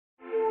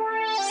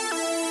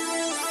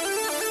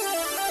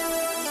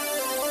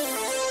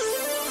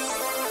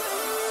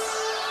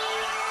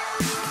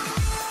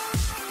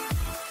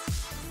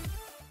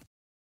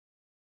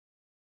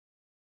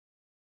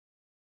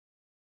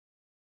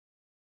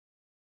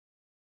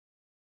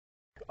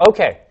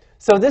Okay,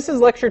 so this is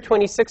lecture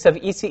 26 of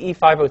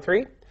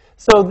ECE503.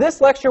 So this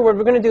lecture, what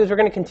we're going to do is we're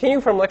going to continue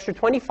from lecture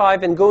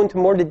 25 and go into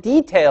more the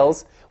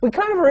details. We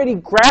kind of already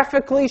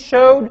graphically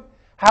showed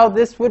how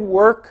this would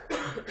work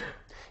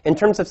in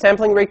terms of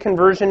sampling rate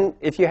conversion.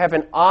 If you have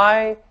an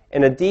I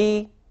and a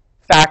D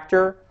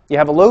factor, you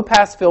have a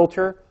low-pass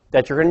filter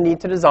that you're going to need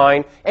to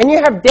design, and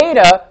you have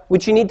data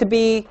which you need to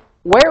be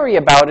wary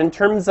about in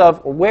terms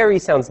of, wary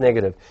sounds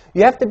negative,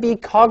 you have to be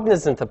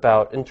cognizant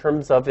about in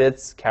terms of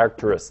its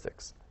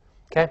characteristics.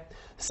 Okay?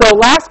 So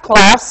last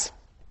class,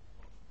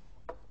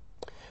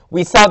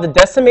 we saw the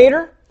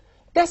decimator.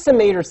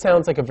 Decimator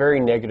sounds like a very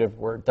negative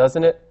word,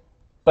 doesn't it?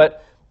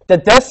 But the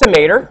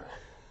decimator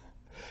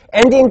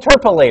and the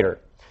interpolator.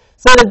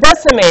 So the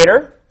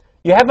decimator,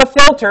 you have a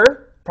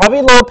filter,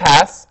 probably low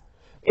pass.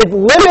 It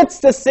limits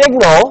the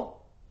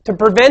signal to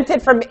prevent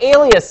it from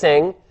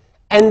aliasing,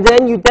 and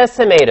then you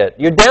decimate it.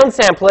 You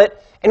downsample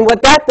it, and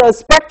what that does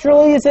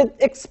spectrally is it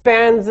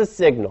expands the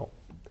signal.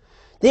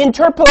 The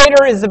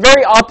interpolator is the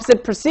very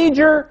opposite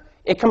procedure.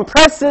 It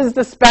compresses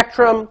the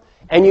spectrum,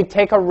 and you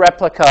take a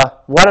replica,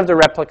 one of the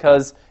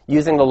replicas,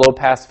 using the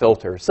low-pass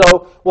filter. So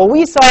what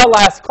we saw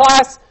last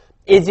class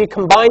is you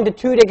combine the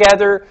two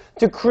together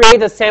to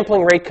create a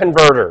sampling rate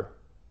converter,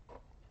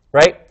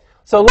 right?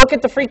 So look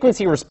at the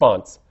frequency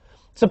response.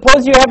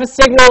 Suppose you have a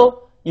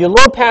signal, you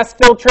low-pass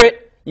filter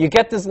it, you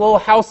get this little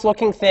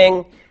house-looking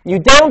thing, you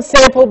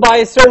downsample by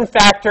a certain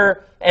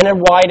factor, and it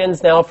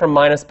widens now from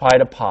minus pi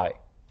to pi.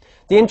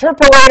 The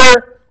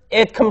interpolator,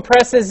 it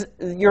compresses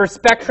your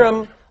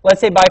spectrum,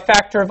 let's say by a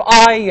factor of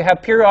I, you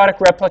have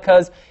periodic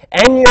replicas,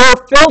 and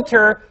your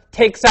filter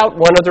takes out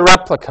one of the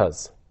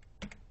replicas.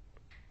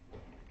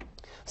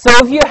 So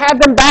if you have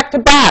them back to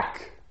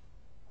back,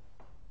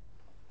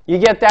 you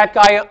get that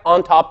guy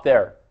on top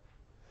there.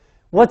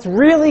 What's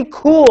really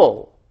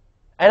cool,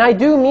 and I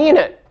do mean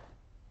it,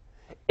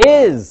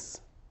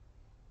 is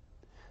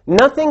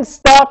nothing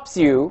stops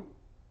you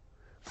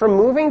from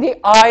moving the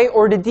I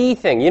or the D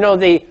thing, you know,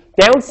 the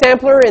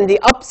downsampler and the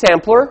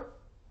upsampler,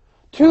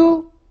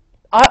 to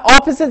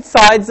opposite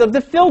sides of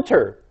the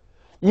filter.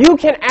 You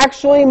can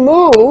actually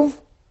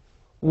move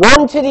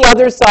one to the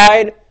other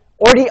side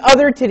or the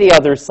other to the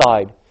other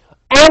side.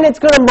 And it's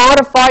going to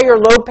modify your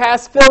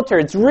low-pass filter.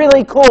 It's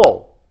really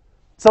cool.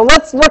 So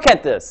let's look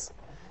at this.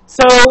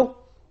 So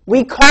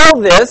we call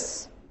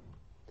this,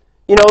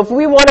 you know, if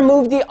we want to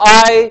move the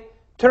I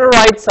to the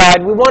right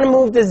side, we want to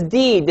move this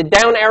D, the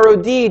down arrow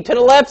D, to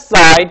the left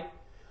side,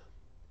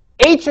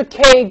 H of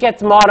K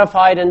gets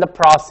modified in the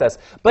process.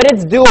 But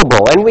it's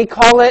doable, and we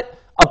call it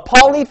a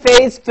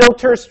polyphase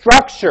filter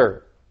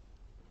structure.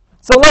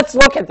 So let's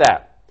look at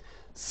that.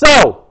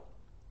 So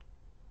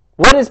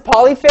what is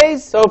polyphase?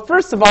 So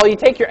first of all, you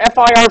take your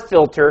FIR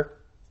filter.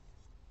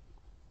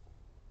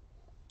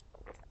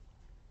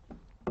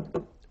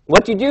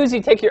 What you do is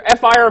you take your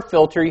FIR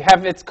filter, you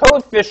have its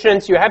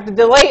coefficients, you have the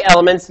delay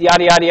elements,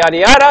 yada, yada, yada,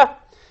 yada.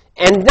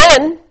 And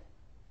then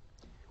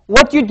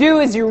what you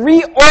do is you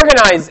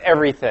reorganize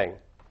everything.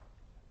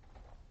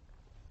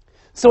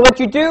 So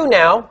what you do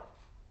now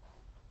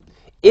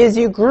is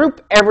you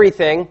group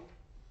everything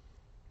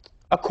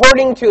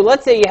according to,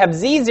 let's say you have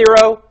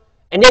Z0,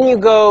 and then you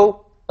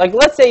go, like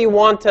let's say you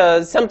want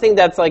something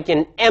that's like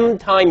in M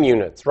time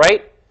units,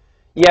 right?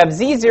 You have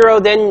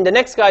Z0, then the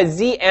next guy is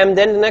Zm,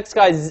 then the next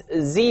guy is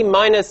Z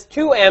minus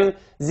 2m,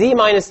 Z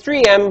minus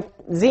 3m,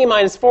 Z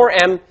minus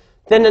 4m,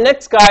 then the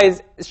next guy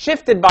is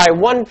shifted by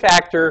one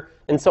factor,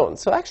 and so on.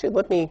 So actually,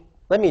 let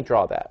me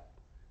draw that.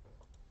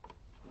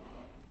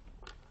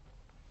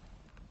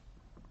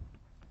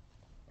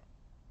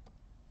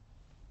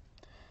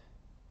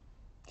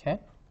 Okay.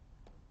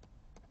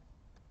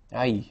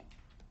 Aye.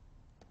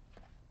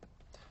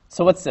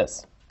 So what's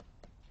this?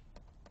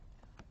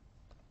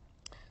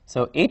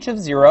 So h of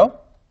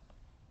 0,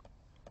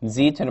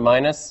 z to the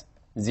minus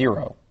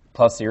 0,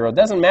 plus 0,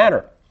 doesn't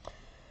matter.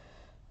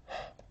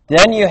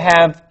 Then you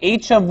have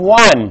h of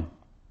 1,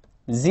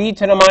 z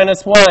to the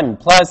minus 1,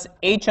 plus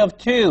h of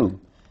 2,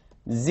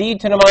 z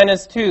to the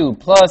minus 2,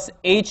 plus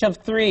h of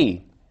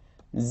 3,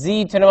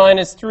 z to the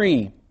minus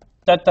 3,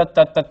 da, da,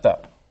 da, da, da.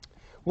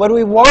 What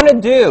we want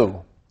to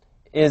do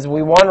is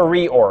we want to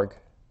reorg.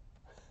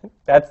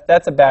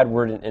 That's a bad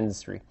word in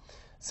industry.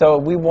 So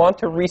we want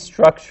to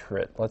restructure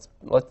it.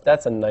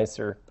 That's a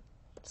nicer,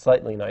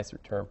 slightly nicer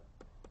term.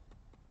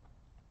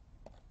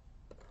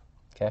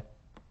 Okay?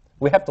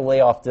 We have to lay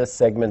off this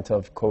segment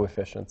of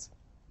coefficients.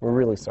 We're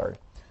really sorry.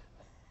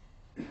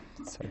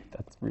 Sorry,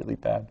 that's really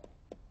bad.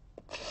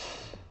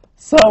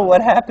 So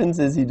what happens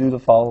is you do the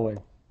following.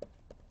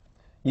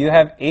 You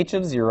have h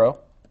of 0,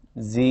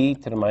 z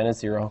to the minus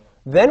 0.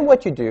 Then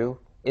what you do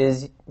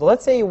is,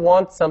 let's say you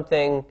want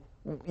something,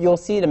 you'll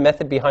see the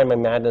method behind my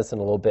madness in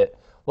a little bit.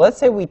 Let's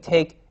say we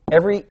take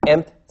every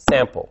nth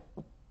sample.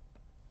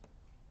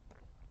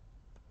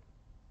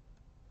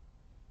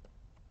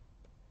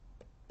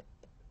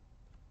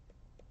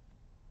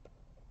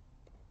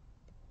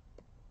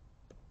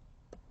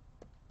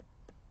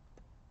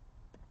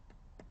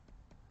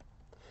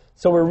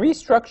 So we're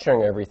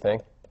restructuring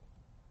everything.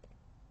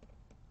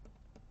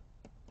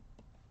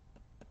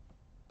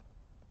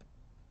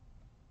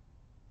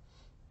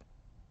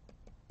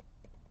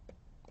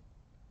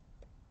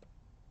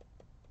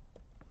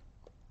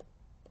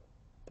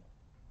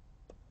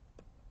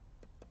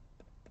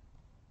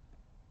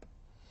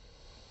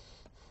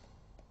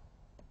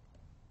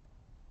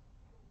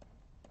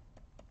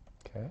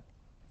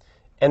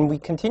 And we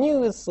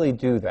continuously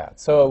do that.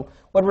 So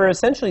what we're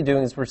essentially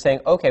doing is we're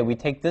saying, okay, we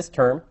take this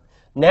term.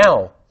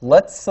 Now,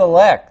 let's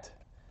select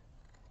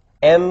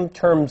m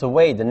terms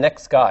away, the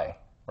next guy,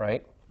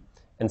 right?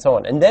 And so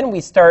on. And then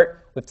we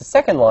start with the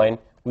second line.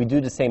 We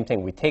do the same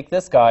thing. We take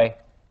this guy,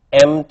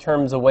 m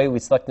terms away, we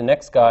select the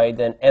next guy,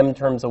 then m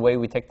terms away,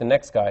 we take the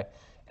next guy.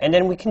 And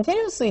then we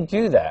continuously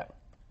do that.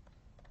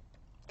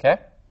 Okay?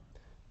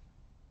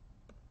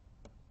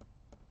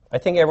 I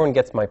think everyone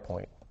gets my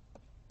point.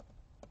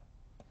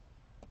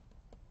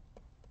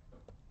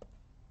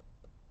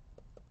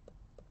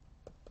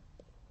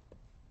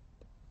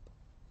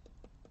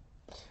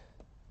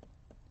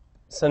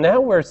 So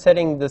now we're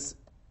setting this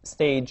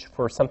stage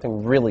for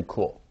something really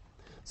cool.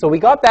 So we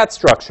got that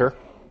structure.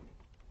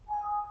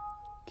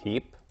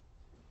 Keep.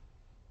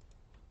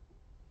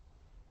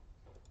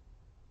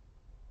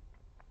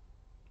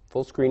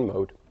 Full screen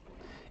mode.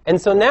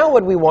 And so now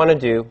what we want to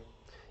do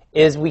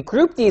is we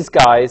group these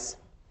guys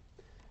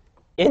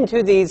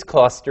into these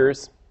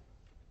clusters.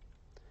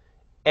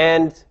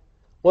 And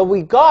what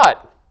we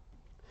got,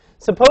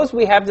 suppose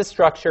we have this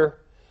structure.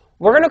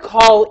 We're going to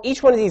call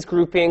each one of these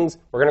groupings,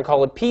 we're going to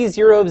call it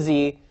P0 of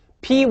z,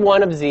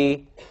 P1 of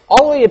z,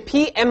 all the way to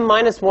Pm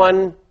minus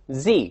 1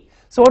 z.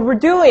 So what we're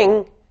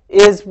doing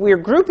is we're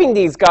grouping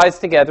these guys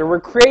together.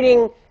 We're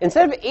creating,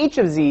 instead of h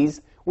of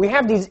z's, we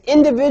have these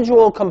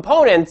individual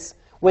components.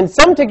 When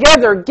summed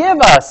together,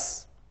 give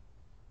us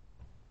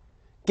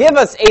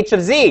h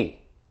of z.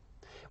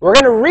 We're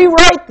going to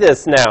rewrite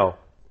this now.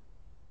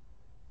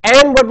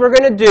 And what we're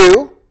going to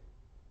do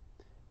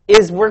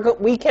is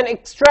we can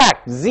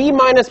extract z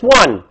minus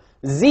 1,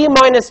 z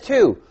minus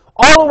 2,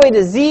 all the way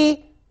to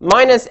z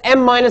minus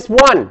m minus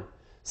 1,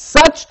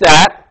 such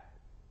that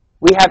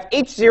we have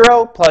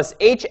h0 plus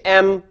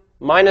hm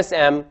minus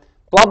m,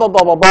 blah, blah,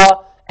 blah, blah,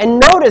 blah. And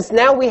notice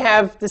now we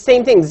have the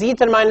same thing, z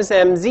to the minus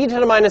m, z to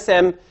the minus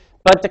m,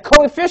 but the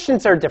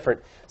coefficients are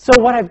different. So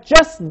what I've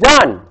just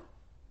done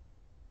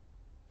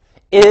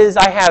is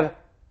I have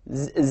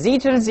z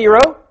to the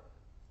 0,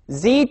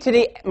 z to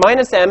the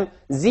minus m,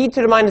 z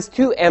to the minus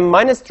 2m,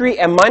 minus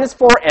 3m, minus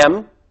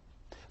 4m,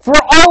 for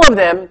all of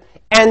them,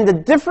 and the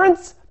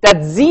difference,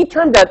 that z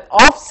term, that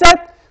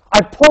offset,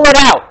 I pull it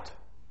out.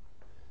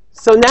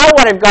 So now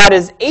what I've got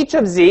is h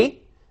of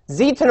z,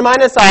 z to the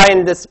minus I,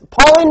 and this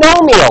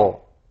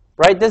polynomial,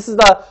 right? This is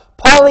the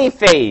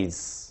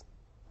polyphase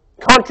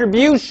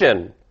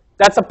contribution.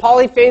 That's a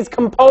polyphase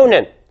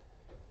component.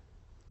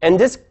 And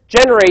this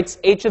generates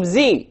h of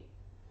z.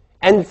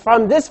 And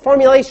from this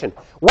formulation,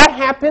 what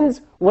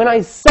happens when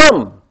I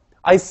sum?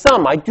 I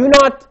do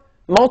not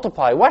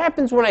multiply. What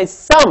happens when I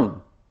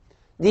sum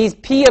these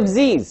p of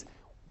z's?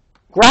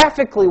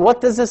 Graphically, what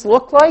does this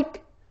look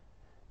like?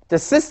 The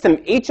system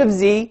h of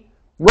z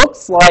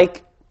looks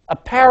like a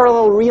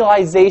parallel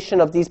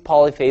realization of these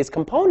polyphase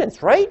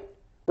components, right?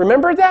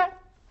 Remember that?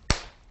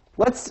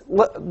 This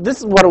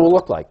is what it will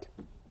look like.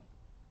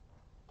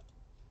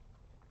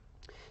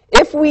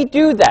 If we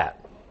do that,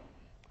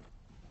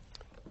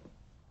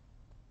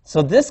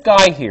 so this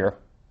guy here,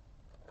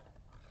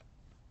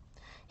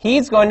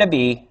 he's going to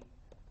be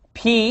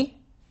P0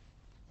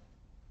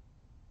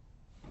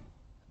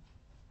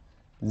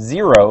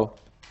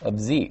 of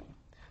z.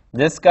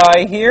 This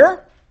guy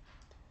here,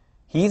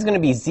 he's going to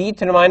be z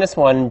to the minus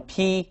 1,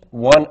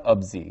 P1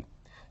 of z.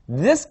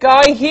 This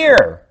guy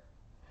here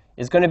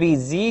is going to be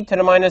z to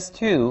the minus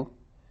 2,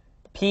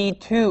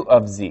 P2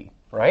 of z,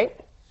 right?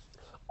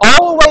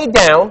 All the way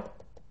down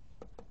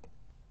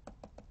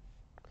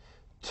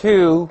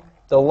to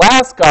the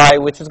last guy,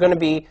 which is going to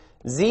be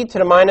z to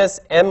the minus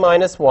m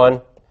minus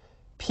 1,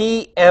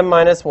 Pm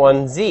minus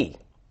 1 z.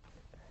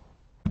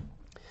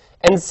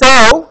 And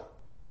so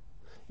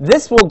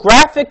this will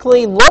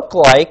graphically look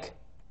like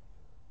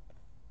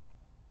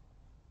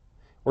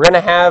we're going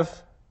to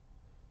have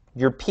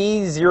your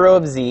P0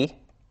 of z,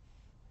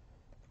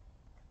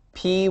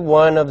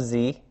 P1 of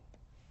z,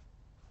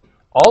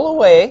 all the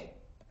way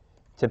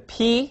to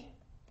Pm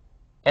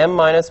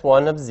minus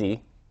 1 of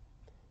z.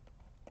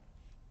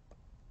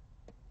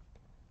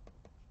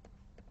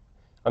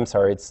 I'm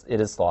sorry,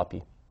 it is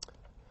sloppy.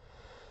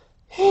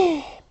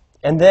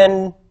 And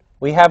then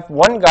we have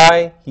one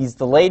guy, he's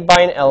delayed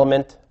by an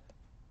element,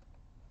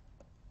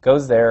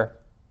 goes there.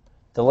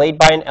 Delayed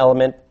by an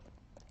element,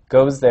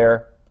 goes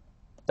there.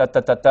 Dot,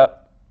 dot, dot,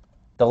 dot.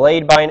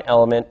 Delayed by an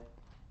element,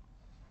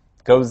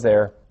 goes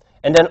there.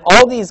 And then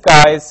all these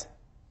guys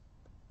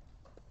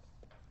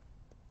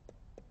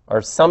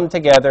are summed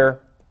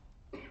together.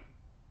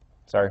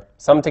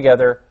 Summed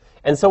together.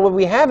 And so what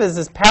we have is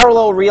this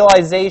parallel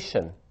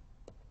realization.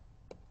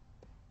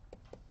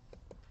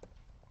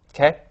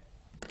 Okay?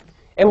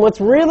 And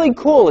what's really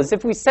cool is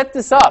if we set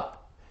this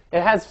up,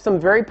 it has some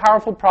very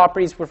powerful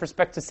properties with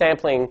respect to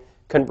sampling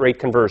rate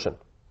conversion.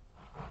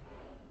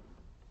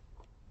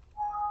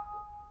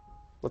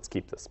 Let's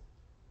keep this.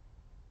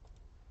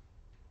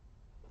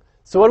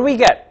 So what do we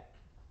get?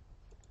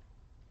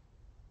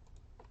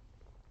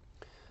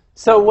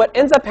 So what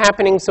ends up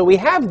happening, so we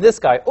have this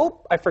guy. Oh,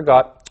 I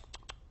forgot.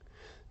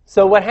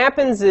 So what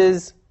happens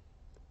is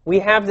we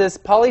have this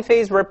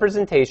polyphase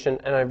representation,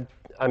 and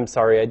I'm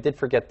sorry, I did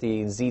forget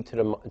the z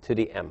to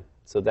the m.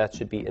 So that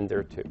should be in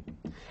there too.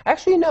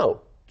 Actually,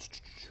 no.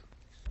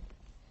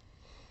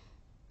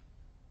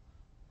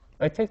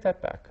 I take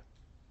that back.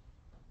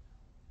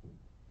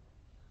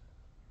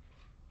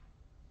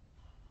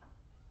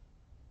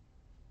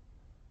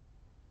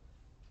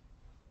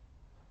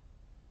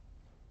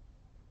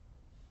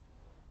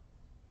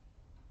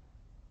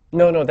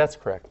 No, that's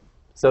correct.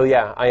 So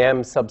yeah, I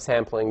am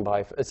subsampling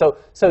by, so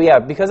yeah,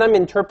 because I'm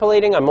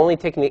interpolating, I'm only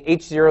taking the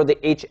H0, the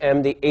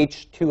HM, the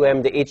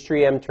H2M, the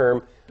H3M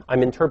term.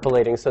 I'm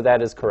interpolating, so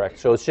that is correct.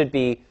 So it should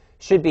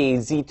be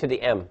Z to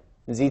the M,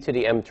 Z to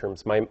the M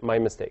terms, my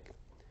mistake.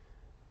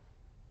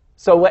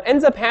 So what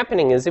ends up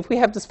happening is if we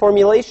have this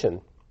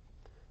formulation,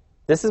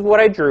 this is what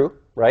I drew,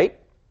 right?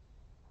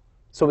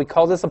 So we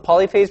call this a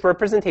polyphase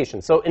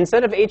representation. So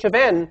instead of H of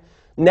n,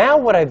 now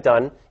what I've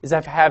done is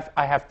I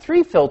have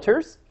 3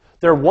 filters.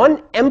 They're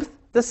 1/mth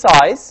the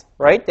size,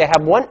 right? They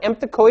have 1/mth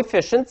the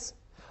coefficients.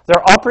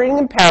 They're operating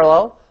in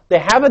parallel. They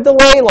have a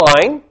delay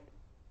line,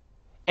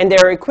 and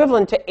they're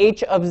equivalent to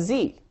H of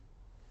z.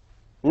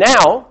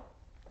 Now,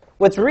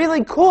 what's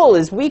really cool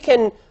is we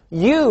can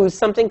use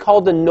something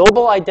called the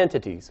noble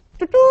identities.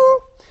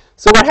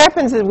 So what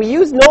happens is we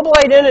use noble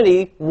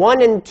identity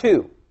 1 and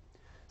 2.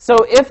 So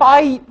if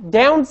I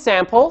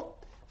downsample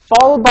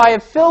followed by a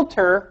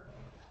filter,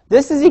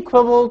 this is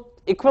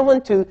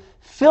equivalent to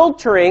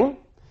filtering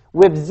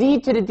with z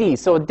to the d.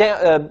 So,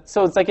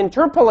 so it's like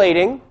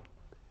interpolating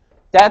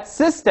that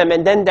system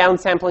and then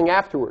downsampling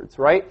afterwards,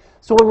 right?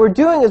 So what we're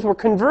doing is we're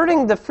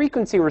converting the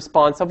frequency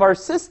response of our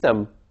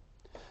system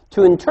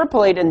to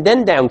interpolate and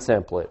then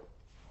downsample it.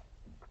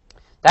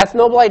 That's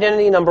noble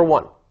identity number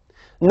 1.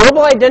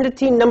 Noble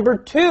identity number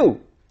 2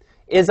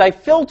 is I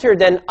filter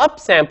then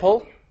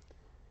upsample.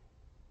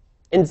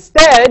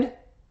 Instead,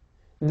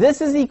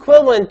 this is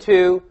equivalent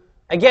to,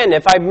 again,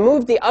 if I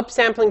move the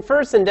upsampling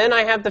first and then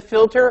I have the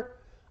filter,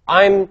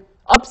 I'm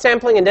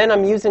upsampling and then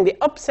I'm using the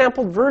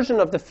upsampled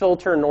version of the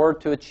filter in order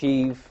to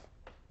achieve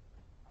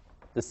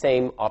the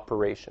same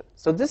operation.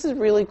 So this is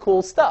really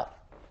cool stuff.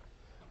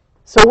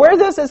 So where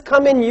does this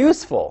come in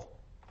useful?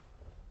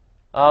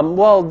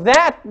 Well,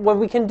 what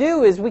we can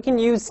do is we can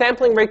use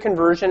sampling rate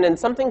conversion and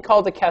something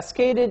called the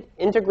Cascaded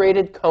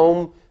Integrated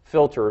Comb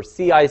Filter, or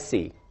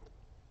CIC.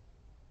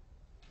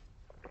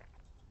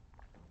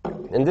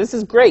 And this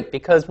is great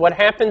because what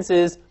happens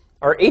is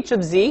our H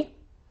of z,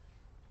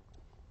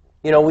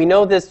 we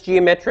know this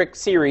geometric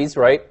series,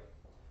 right?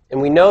 And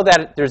we know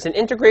that there's an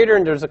integrator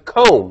and there's a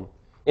comb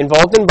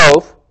involved in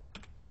both.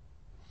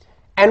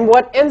 And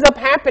what ends up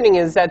happening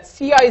is that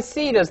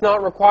CIC does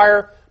not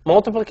require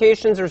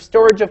multiplications or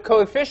storage of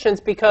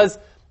coefficients because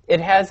it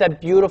has that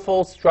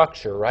beautiful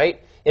structure,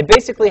 right? It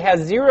basically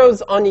has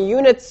zeros on a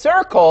unit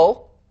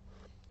circle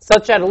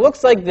such that it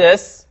looks like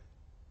this.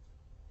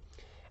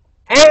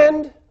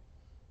 And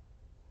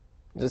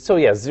so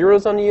yeah,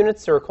 zeros on the unit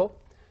circle.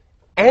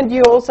 And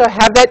you also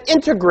have that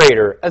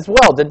integrator as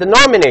well, the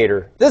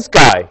denominator, this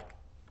guy.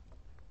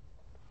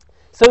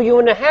 So you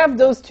want to have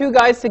those two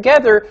guys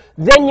together,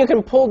 then you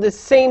can pull this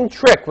same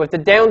trick with the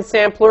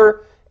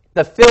downsampler,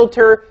 the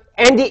filter,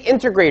 and the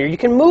integrator. You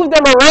can move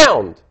them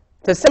around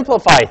to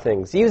simplify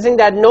things using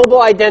that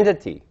noble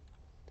identity.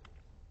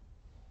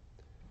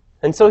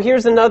 And so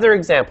here's another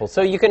example.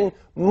 So you can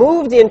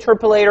move the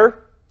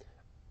interpolator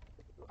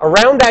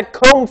around that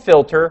comb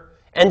filter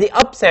and the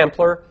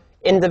upsampler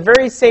in the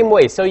very same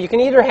way. So you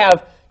can either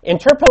have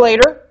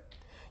interpolator,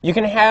 you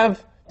can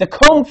have the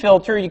comb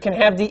filter, you can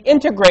have the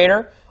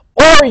integrator,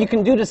 or you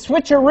can do the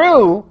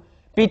switcheroo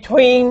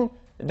between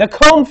the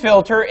comb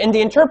filter and the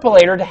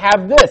interpolator to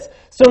have this.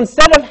 So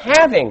instead of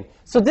having,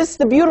 so this is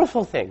the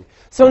beautiful thing.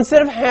 So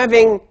instead of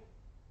having,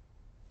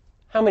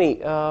 how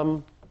many?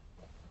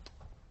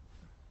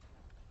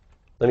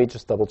 Let me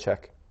just double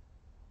check.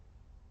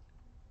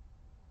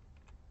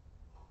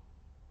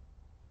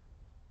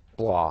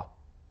 Blah.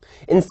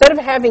 Instead of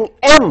having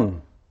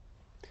m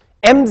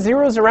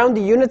zeros around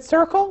the unit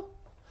circle,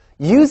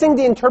 using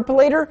the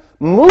interpolator,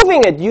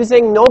 moving it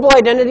using noble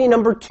identity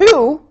number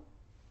 2,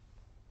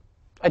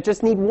 I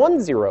just need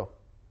 1 0.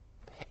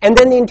 And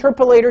then the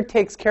interpolator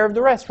takes care of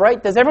the rest,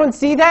 right? Does everyone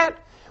see that?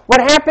 What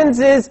happens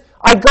is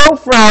I go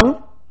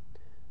from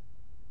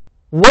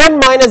 1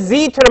 minus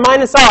z to the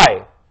minus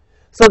I.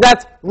 So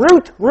that's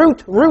root,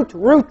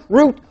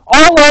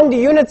 all along the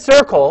unit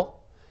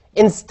circle.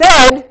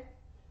 Instead,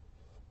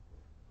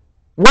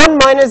 1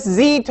 minus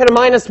z to the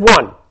minus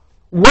 1.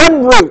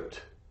 1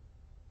 root.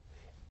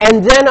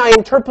 And then I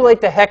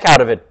interpolate the heck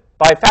out of it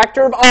by a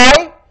factor of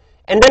I.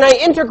 And then I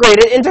integrate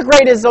it.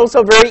 Integrate is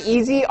also a very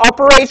easy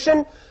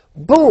operation.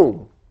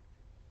 Boom.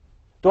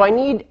 Do I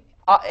need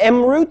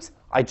m roots?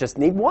 I just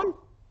need 1.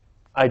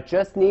 I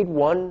just need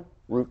 1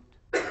 root.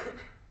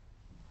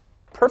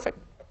 Perfect.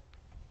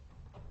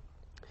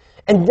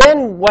 And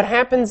then what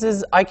happens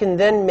is I can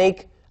then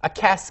make a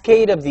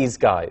cascade of these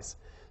guys.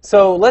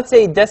 So let's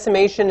say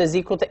decimation is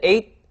equal to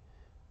 8.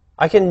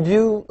 I can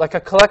do like a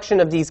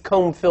collection of these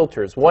comb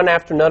filters, one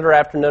after another,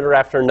 after another,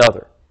 after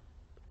another.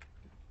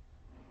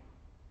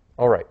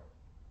 All right.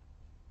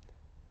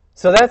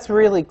 So that's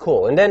really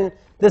cool. And then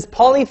this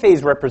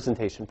polyphase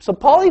representation. So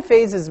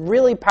polyphase is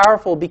really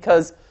powerful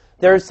because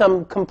there's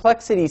some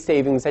complexity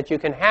savings that you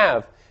can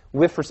have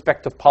with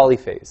respect to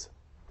polyphase.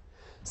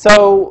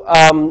 So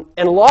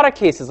in a lot of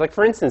cases, like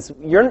for instance,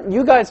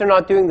 you guys are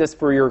not doing this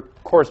for your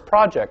course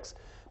projects,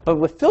 but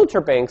with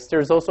filter banks,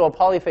 there's also a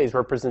polyphase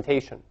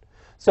representation.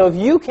 So if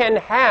you can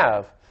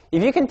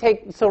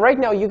take, so right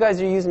now you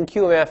guys are using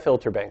QMF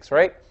filter banks,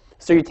 right?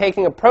 So you're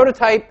taking a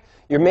prototype,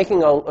 you're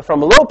making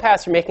from a low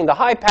pass, you're making the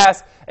high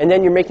pass, and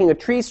then you're making a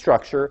tree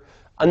structure.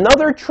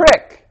 Another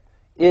trick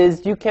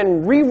is you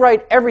can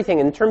rewrite everything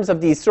in terms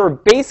of these sort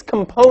of base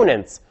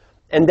components,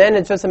 and then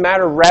it's just a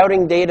matter of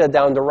routing data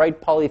down the right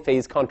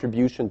polyphase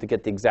contribution to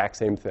get the exact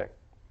same thing.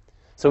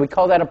 So we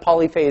call that a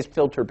polyphase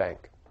filter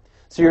bank.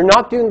 So you're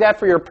not doing that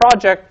for your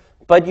project,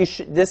 but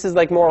this is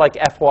more like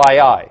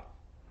FYI.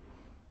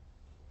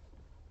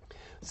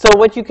 So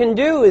what you can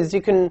do is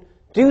you can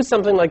do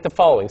something like the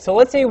following. So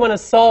let's say you want to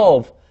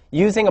solve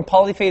using a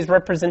polyphase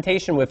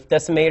representation with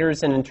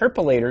decimators and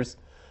interpolators.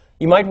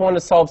 You might want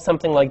to solve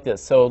something like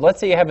this. So let's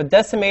say you have a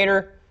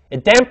decimator.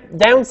 It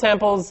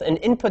downsamples an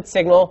input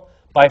signal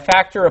by a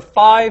factor of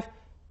 5,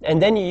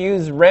 and then you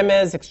use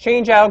Remez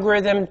exchange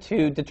algorithm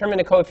to determine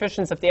the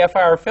coefficients of the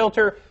FIR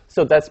filter.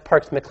 So that's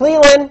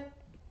Parks-McClellan.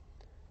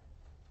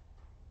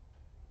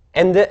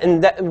 And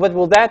what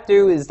will that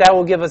do is that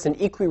will give us an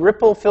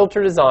equi-ripple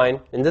filter design.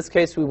 In this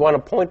case, we want a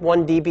 0.1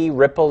 dB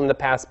ripple in the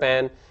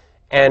passband,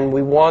 and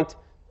we want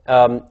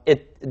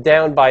it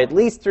down by at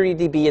least 30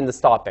 dB in the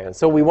stop band.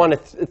 So we want a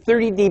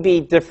 30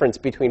 dB difference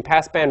between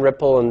passband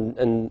ripple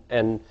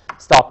and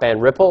stop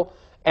band ripple.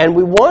 And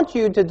we want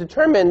you to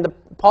determine the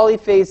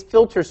polyphase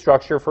filter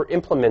structure for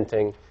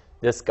implementing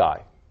this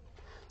guy.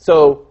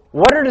 So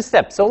what are the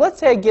steps? So let's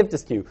say I give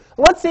this to you.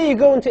 Let's say you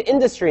go into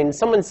industry and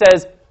someone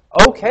says,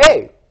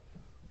 OK,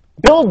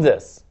 build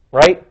this,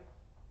 right?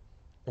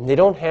 And they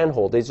don't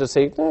handhold. They just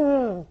say,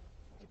 So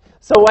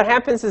what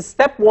happens is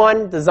step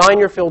 1, design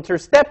your filter.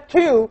 Step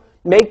 2,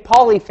 make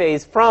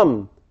polyphase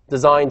from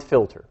designed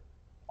filter.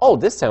 Oh,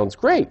 this sounds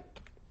great.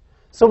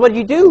 So what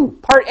you do,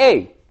 part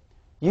A,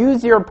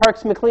 use your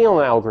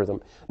Parks-McClellan algorithm.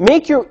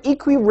 Make your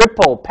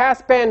equi-ripple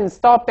passband and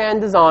stop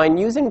band design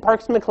using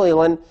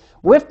Parks-McClellan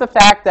with the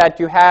fact that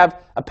you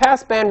have a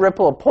passband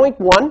ripple of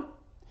 0.1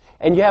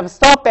 and you have a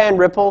stop band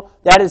ripple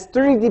that is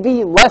 30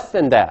 dB less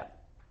than that,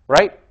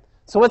 right?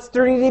 So what's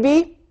 30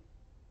 dB?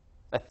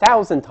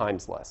 1,000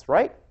 times less,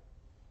 right?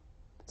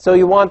 So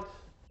you want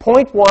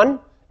 0.1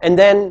 and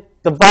then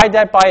divide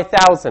that by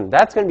 1,000.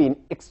 That's going to be an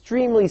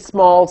extremely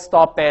small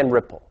stop band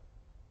ripple.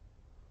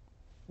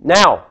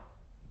 Now,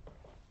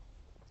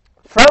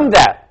 from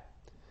that,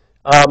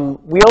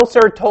 we also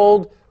are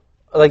told,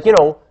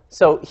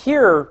 so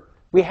here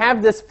we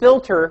have this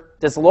filter,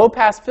 this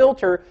low-pass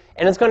filter,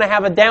 and it's going to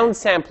have a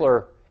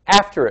downsampler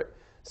after it.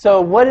 So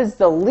what is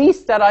the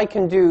least that I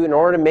can do in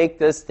order to make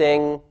this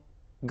thing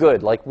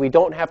good? Like we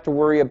don't have to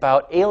worry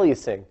about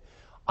aliasing.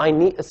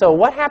 So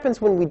what happens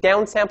when we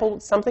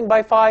downsample something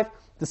by 5?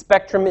 The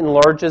spectrum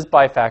enlarges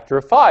by a factor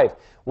of 5.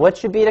 What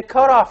should be the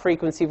cutoff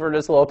frequency for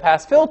this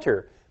low-pass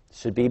filter? It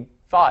should be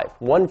 5,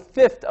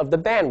 1/5 of the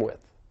bandwidth,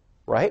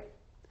 right?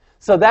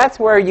 So that's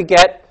where you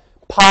get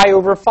pi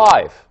over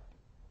 5.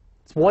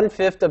 It's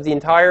 1/5 of the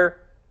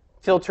entire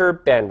filter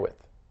bandwidth.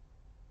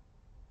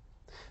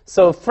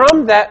 So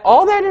from that,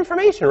 all that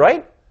information,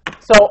 right?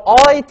 So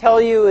all I tell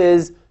you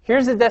is,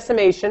 here's the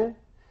decimation.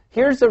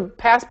 Here's a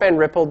passband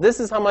ripple. This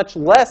is how much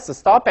less the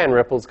stop band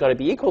ripple is going to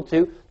be equal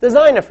to.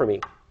 Design it for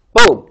me.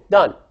 Boom.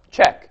 Done.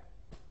 Check.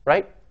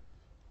 Right?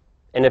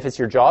 And if it's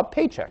your job,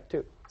 paycheck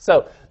too.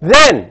 So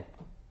then,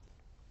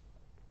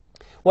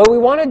 what we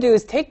want to do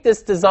is take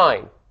this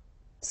design.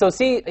 So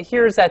see,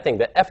 here's that thing,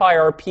 the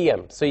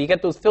FIRPM. So you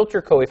get those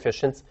filter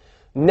coefficients.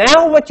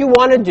 Now what you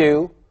want to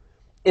do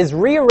is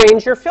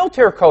rearrange your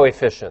filter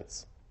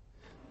coefficients.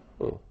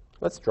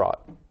 Let's draw it.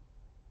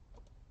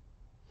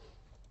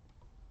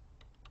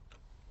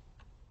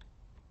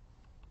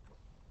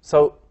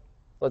 So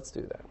let's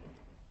do that.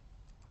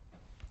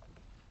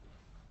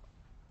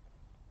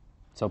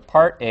 So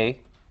part A,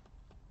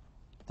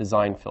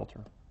 design filter.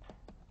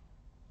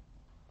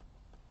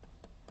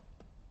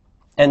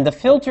 And the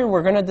filter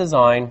we're going to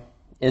design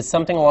is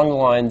something along the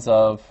lines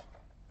of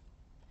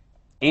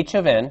h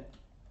of n,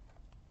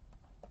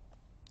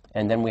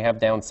 and then we have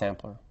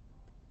downsampler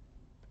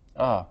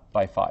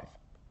by 5.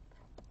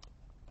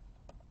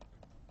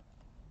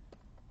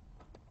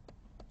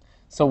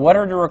 So what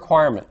are the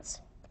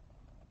requirements?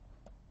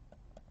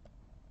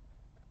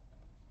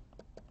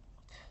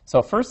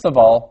 So first of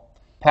all,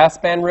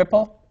 passband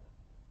ripple,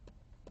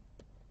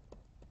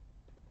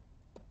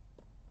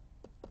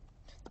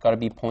 it's got to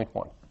be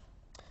 0.1.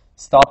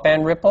 Stop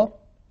band ripple,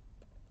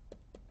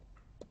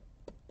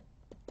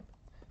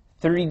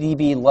 30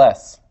 dB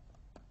less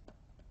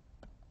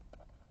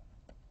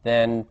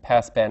than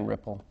passband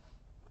ripple.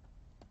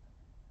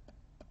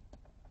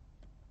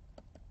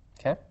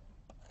 Okay.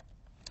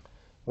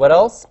 What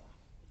else?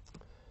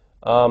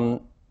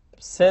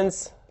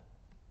 Since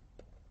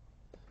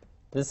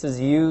this is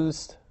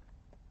used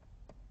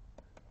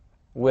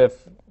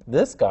with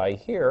this guy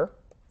here,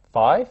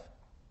 5,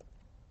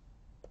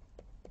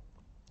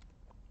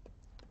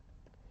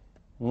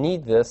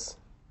 need this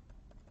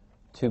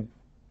to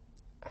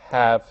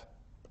have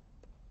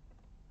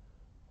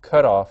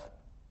cutoff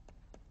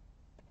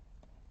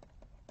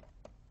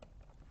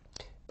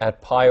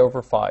at pi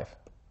over 5.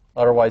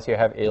 Otherwise, you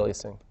have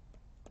aliasing.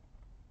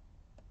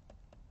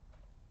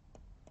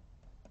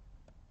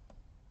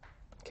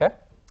 Okay?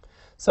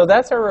 So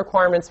that's our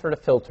requirements for the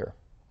filter.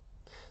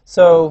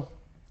 So,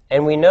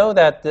 and we know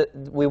that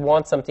we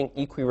want something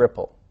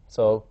equiripple.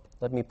 So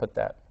let me put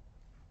that.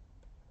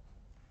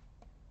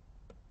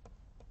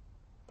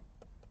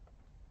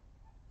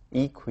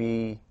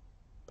 Equiripple.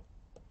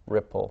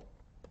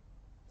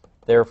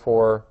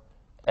 Therefore,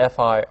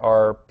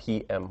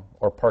 FIRPM,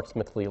 or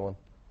Parks-McClellan.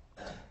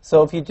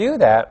 So if you do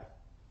that,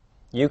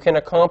 you can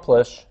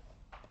accomplish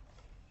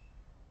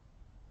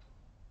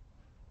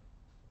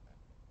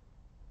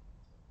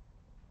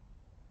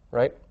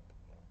right?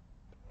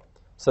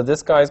 So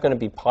this guy is going to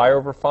be pi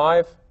over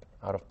 5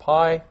 out of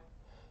pi.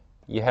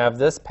 You have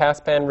this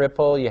passband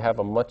ripple. You have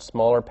a much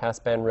smaller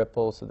passband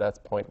ripple, so that's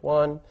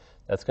 0.1.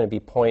 That's going to be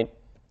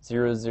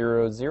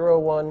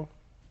 0.0001.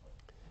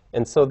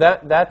 And so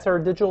that's our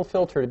digital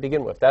filter to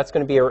begin with. That's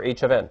going to be our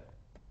h of n.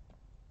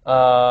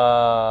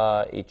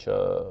 H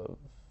of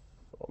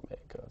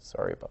omega.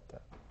 Sorry about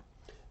that.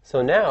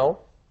 So now,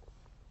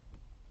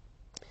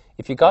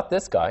 if you got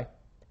this guy,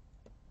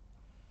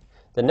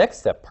 the next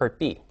step, part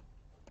B,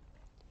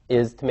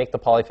 is to make the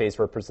polyphase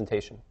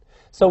representation.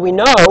 So we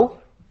know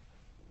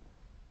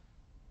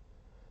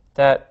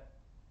that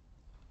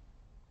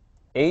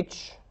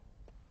h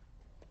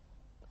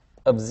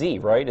of z,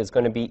 right, is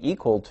going to be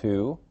equal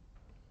to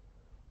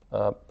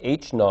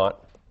h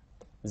naught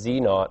z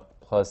naught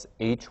plus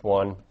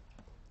h1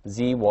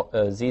 z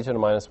to the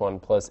minus 1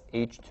 plus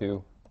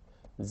h2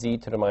 z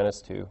to the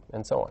minus 2,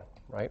 and so on,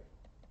 right?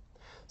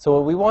 So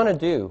what we want to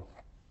do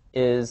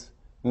is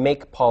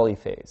make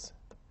polyphase.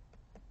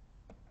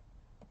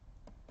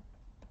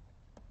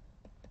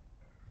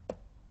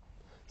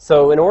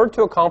 So in order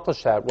to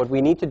accomplish that, what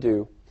we need to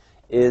do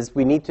is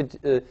we need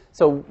to,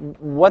 so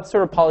what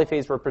sort of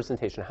polyphase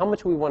representation? How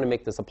much do we want to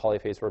make this a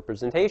polyphase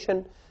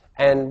representation?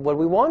 And what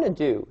we want to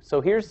do,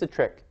 so here's the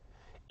trick.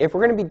 If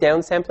we're going to be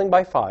downsampling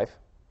by 5,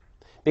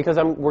 because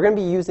we're going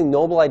to be using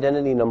noble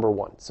identity number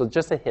 1, so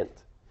just a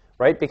hint,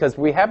 right? Because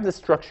we have this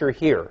structure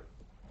here.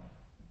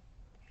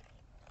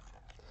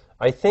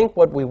 I think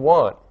what we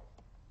want,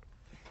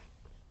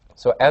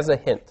 so as a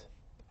hint,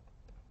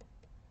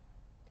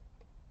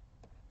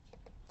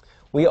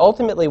 we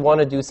ultimately want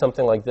to do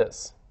something like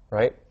this,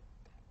 right?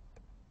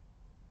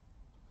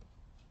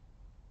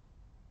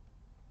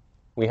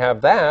 We have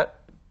that.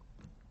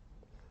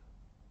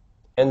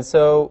 And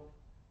so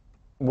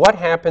what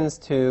happens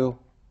to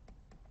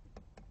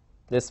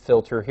this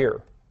filter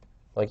here?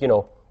 Like, you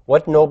know,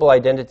 what noble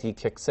identity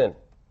kicks in?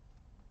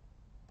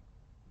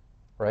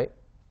 Right?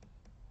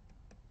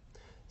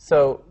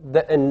 So,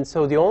 the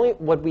only,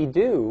 what we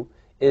do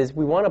is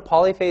we want a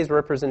polyphase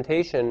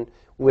representation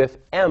with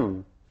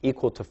m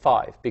equal to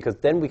 5, because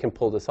then we can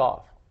pull this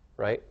off,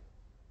 right?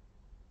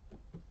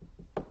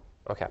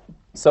 Okay,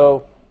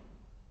 so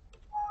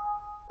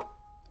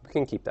we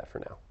can keep that for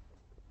now.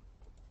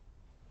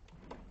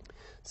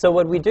 So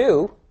what we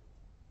do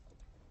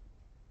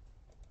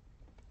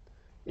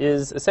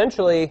is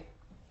essentially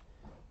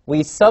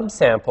we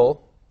subsample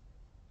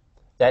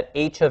that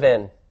h of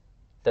n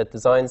that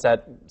designs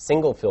that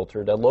single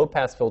filter, that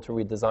low-pass filter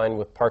we designed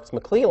with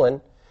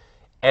Parks-McClellan,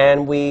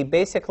 and we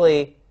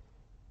basically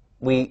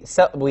we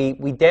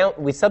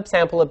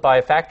subsample it by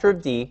a factor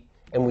of d,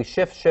 and we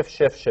shift,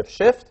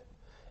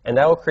 and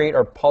that will create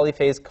our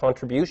polyphase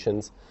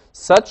contributions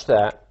such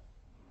that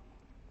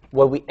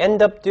what we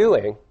end up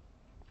doing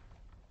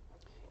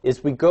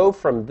is we go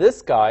from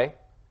this guy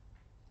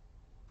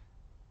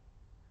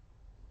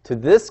to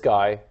this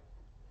guy,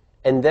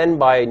 and then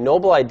by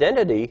noble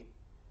identity,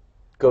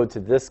 go to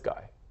this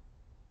guy.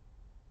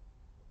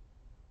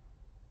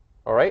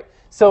 All right?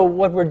 So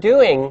what we're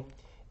doing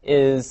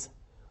is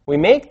we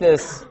make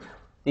these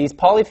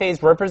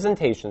polyphase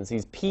representations,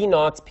 these p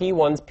naughts,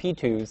 p1s,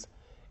 p2s,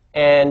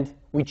 and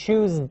we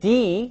choose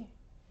d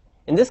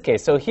in this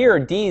case. So here,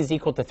 d is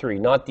equal to 3,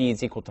 not d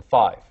is equal to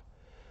 5.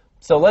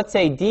 So let's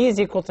say d is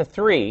equal to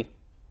 3,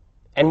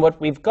 and what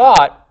we've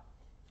got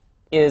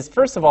is,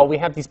 first of all, we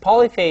have these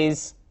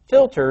polyphase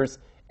filters,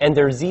 and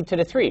they're z to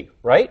the 3,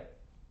 right?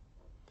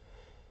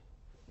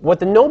 What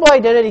the noble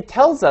identity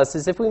tells us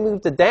is if we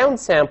move the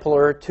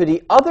downsampler to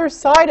the other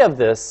side of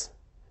this,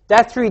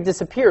 that 3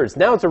 disappears.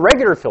 Now it's a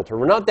regular filter.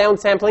 We're not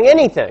downsampling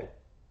anything.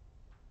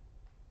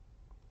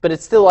 But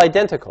it's still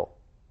identical.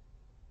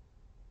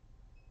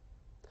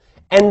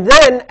 And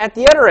then at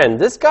the other end,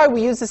 this guy,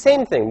 we use the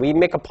same thing. We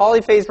make a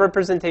polyphase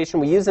representation.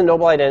 We use a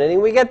noble identity,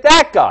 and we get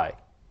that guy.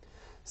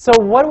 So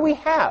what do we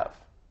have?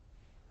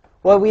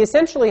 What we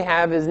essentially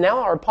have is now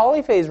our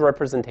polyphase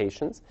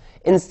representations.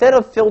 Instead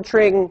of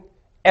filtering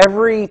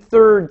every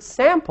third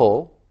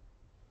sample,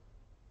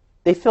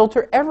 they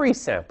filter every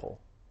sample.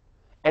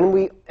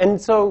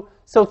 And so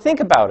So think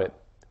about it.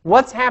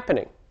 What's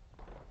happening?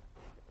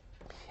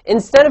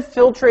 Instead of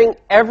filtering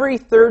every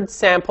third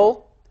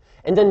sample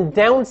and then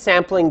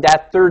downsampling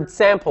that third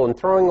sample and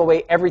throwing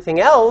away everything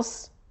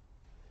else,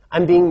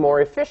 I'm being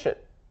more efficient.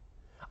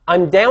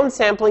 I'm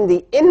downsampling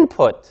the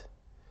input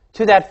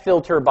to that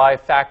filter by a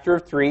factor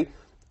of 3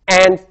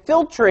 and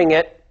filtering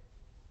it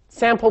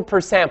sample per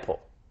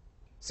sample.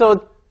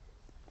 So,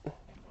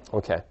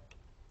 okay.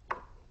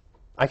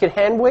 I can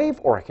hand wave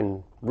or I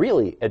can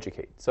really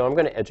educate. So I'm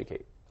going to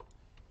educate.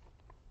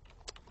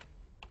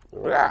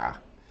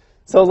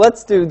 So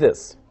let's do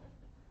this.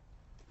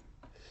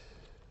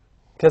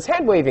 Because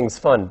hand waving's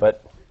fun,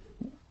 but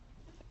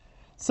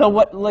so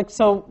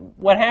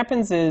what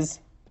happens is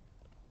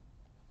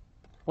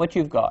what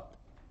you've got.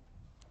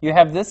 You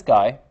have this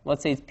guy,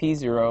 let's say it's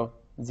P0,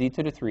 z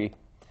to the 3,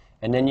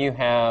 and then you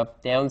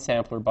have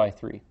downsampler by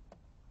 3.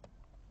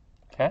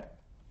 Okay?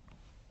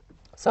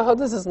 So how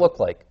does this look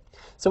like?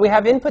 So we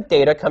have input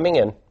data coming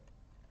in.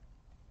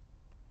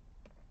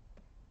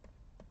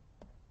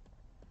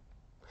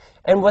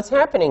 And what's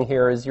happening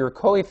here is your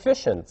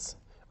coefficients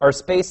are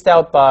spaced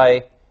out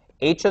by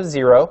h of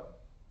 0,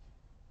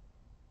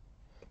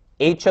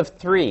 h of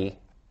 3,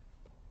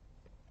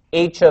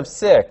 h of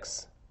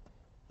 6,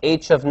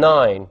 h of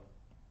 9,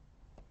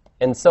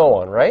 and so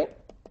on, right?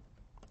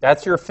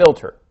 That's your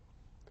filter.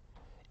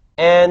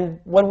 And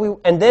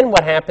then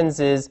what happens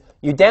is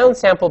you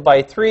downsample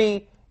by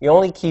 3, you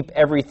only keep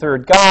every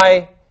third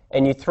guy,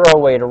 and you throw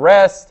away the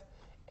rest.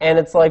 And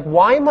it's like,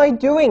 why am I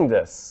doing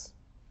this,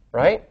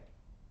 right?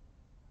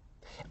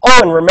 Oh,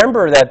 and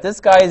remember that this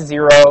guy is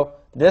 0,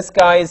 this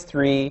guy is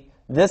 3,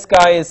 this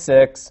guy is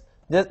 6.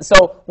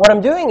 So what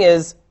I'm doing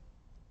is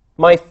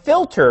my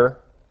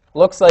filter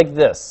looks like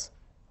this.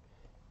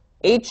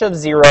 H of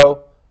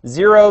 0,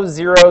 0,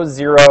 0,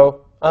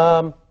 0,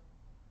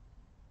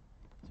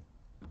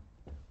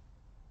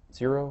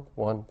 0,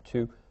 1,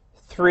 2,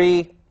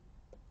 3,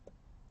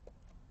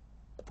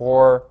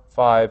 4,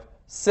 5,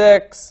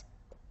 6,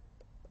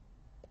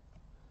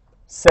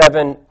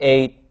 7,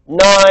 8,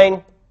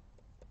 9,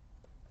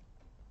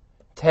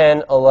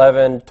 10,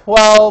 11,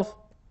 12,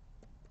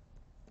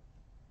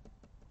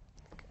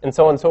 and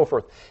so on and so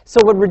forth. So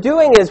what we're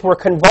doing is we're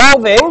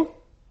convolving,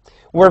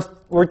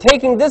 we're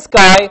taking this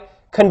guy,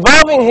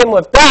 convolving him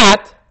with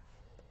that,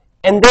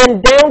 and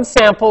then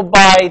downsample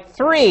by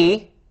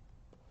 3.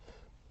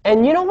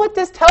 And you know what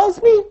this tells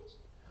me?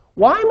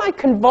 Why am I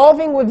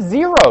convolving with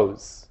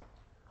zeros?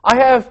 I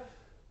have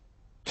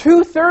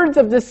 2/3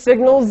 of this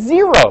signal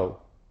 0.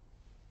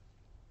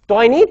 Do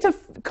I need to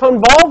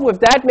convolve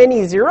with that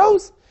many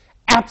zeros?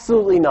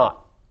 Absolutely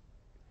not.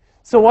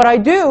 So what I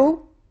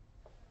do,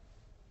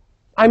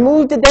 I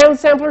move the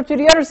downsampler to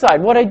the other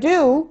side. What I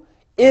do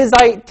is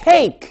I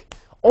take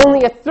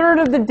only 1/3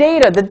 of the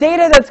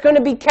data that's going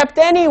to be kept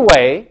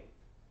anyway,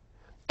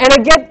 and I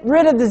get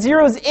rid of the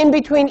zeros in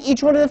between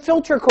each one of the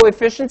filter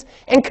coefficients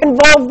and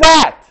convolve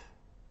that.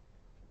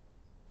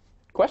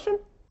 Question?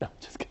 No,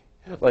 just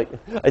kidding. Like,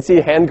 I see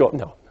a hand go,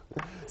 no.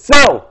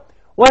 So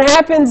what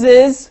happens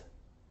is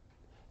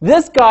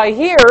this guy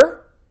here,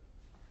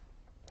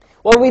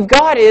 what we've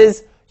got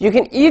is you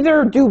can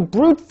either do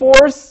brute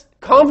force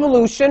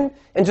convolution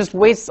and just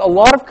waste a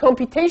lot of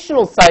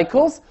computational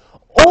cycles,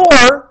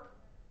 or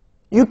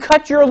you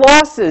cut your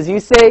losses. You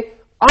say,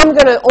 I'm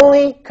going to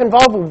only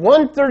convolve with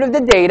 1/3 of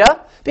the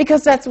data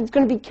because that's what's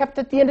going to be kept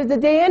at the end of the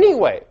day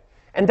anyway.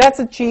 And that's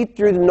achieved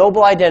through the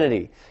noble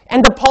identity.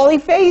 And the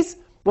polyphase,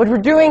 what we're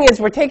doing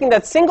is we're taking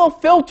that single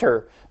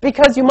filter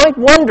because you might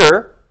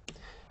wonder,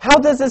 how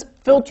does this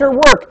filter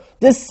work?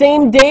 This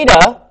same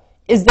data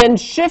is then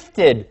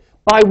shifted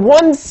by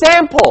one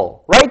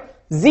sample, right?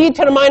 Z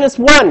to the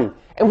 -1.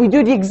 And we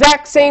do the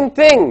exact same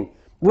thing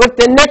with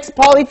the next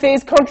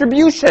polyphase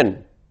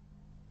contribution.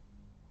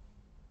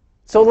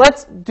 So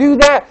let's do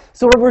that.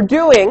 So what we're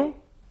doing,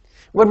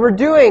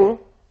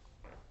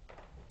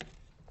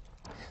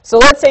 so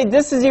let's say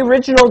this is the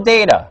original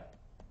data.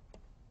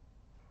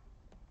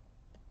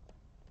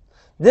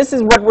 This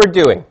is what we're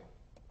doing.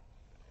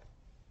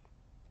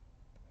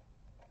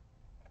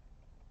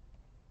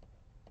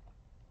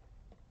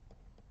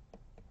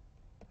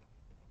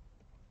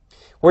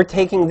 We're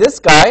taking this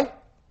guy,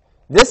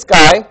 this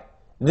guy,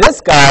 this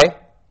guy,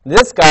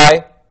 this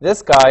guy,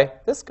 this guy,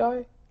 this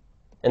guy,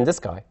 and this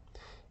guy.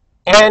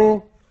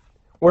 And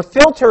we're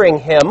filtering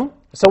him.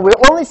 So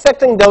we're only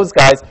selecting those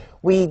guys.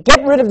 We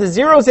get rid of the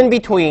zeros in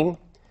between.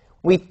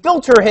 We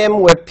filter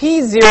him with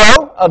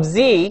P0 of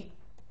Z,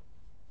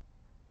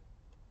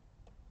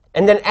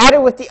 and then add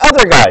it with the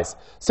other guys.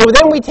 So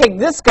then we take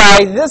this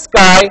guy, this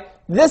guy,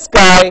 this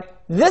guy,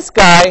 this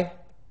guy,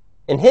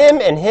 and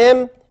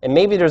him, and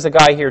maybe there's a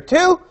guy here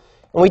too.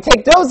 And we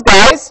take those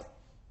guys,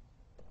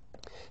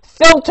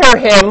 filter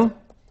him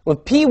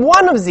with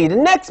P1 of Z, the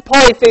next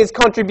polyphase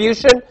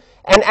contribution,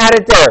 and add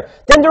it there.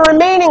 Then the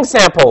remaining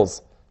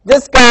samples,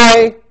 this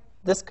guy,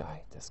 this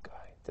guy, this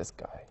guy, this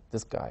guy,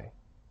 this guy,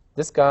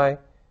 this guy,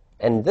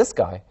 and this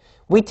guy.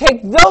 We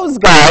take those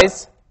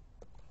guys,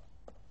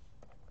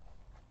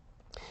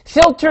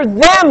 filter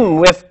them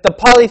with the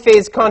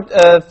polyphase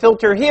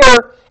filter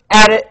here,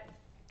 add it,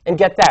 and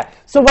get that.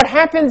 So what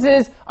happens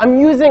is I'm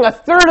using a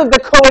third of the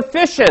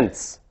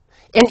coefficients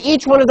in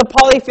each one of the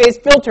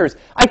polyphase filters.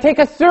 I take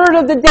a third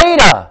of the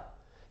data,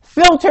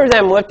 filter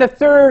them with a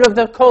third of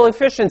the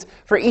coefficients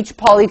for each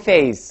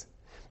polyphase.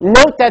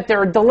 Note that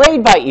they're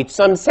delayed by each,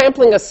 so I'm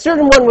sampling a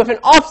certain one with an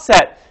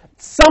offset,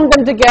 sum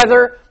them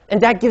together, and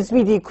that gives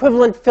me the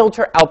equivalent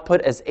filter output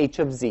as h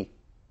of z.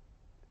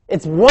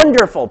 It's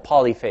wonderful,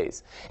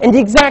 polyphase. And the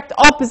exact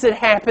opposite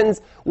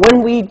happens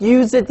when we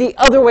use it the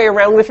other way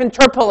around with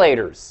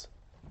interpolators.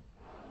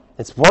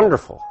 It's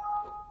wonderful.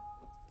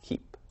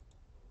 Keep.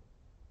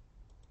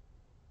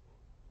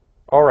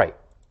 All right.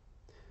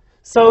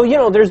 So,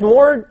 there's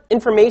more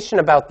information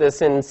about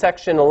this in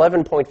section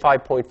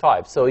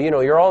 11.5.5. So,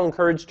 you're all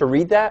encouraged to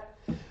read that.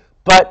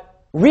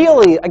 But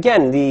really,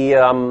 again,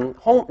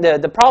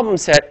 the problem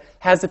set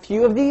has a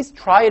few of these.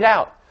 Try it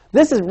out.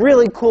 This is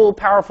really cool,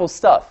 powerful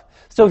stuff.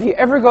 So if you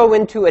ever go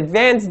into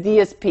advanced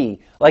DSP,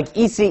 like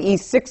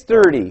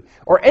ECE503,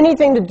 or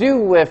anything to do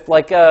with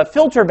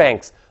filter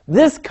banks,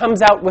 this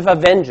comes out with a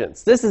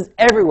vengeance. This is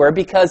everywhere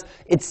because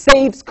it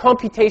saves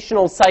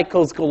computational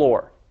cycles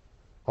galore.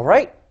 All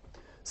right?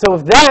 So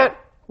with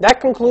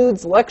that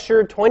concludes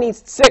lecture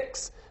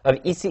 26 of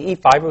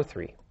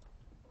ECE503.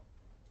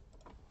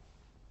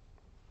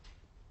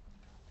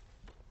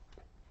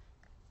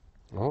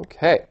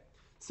 Okay.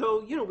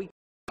 So, we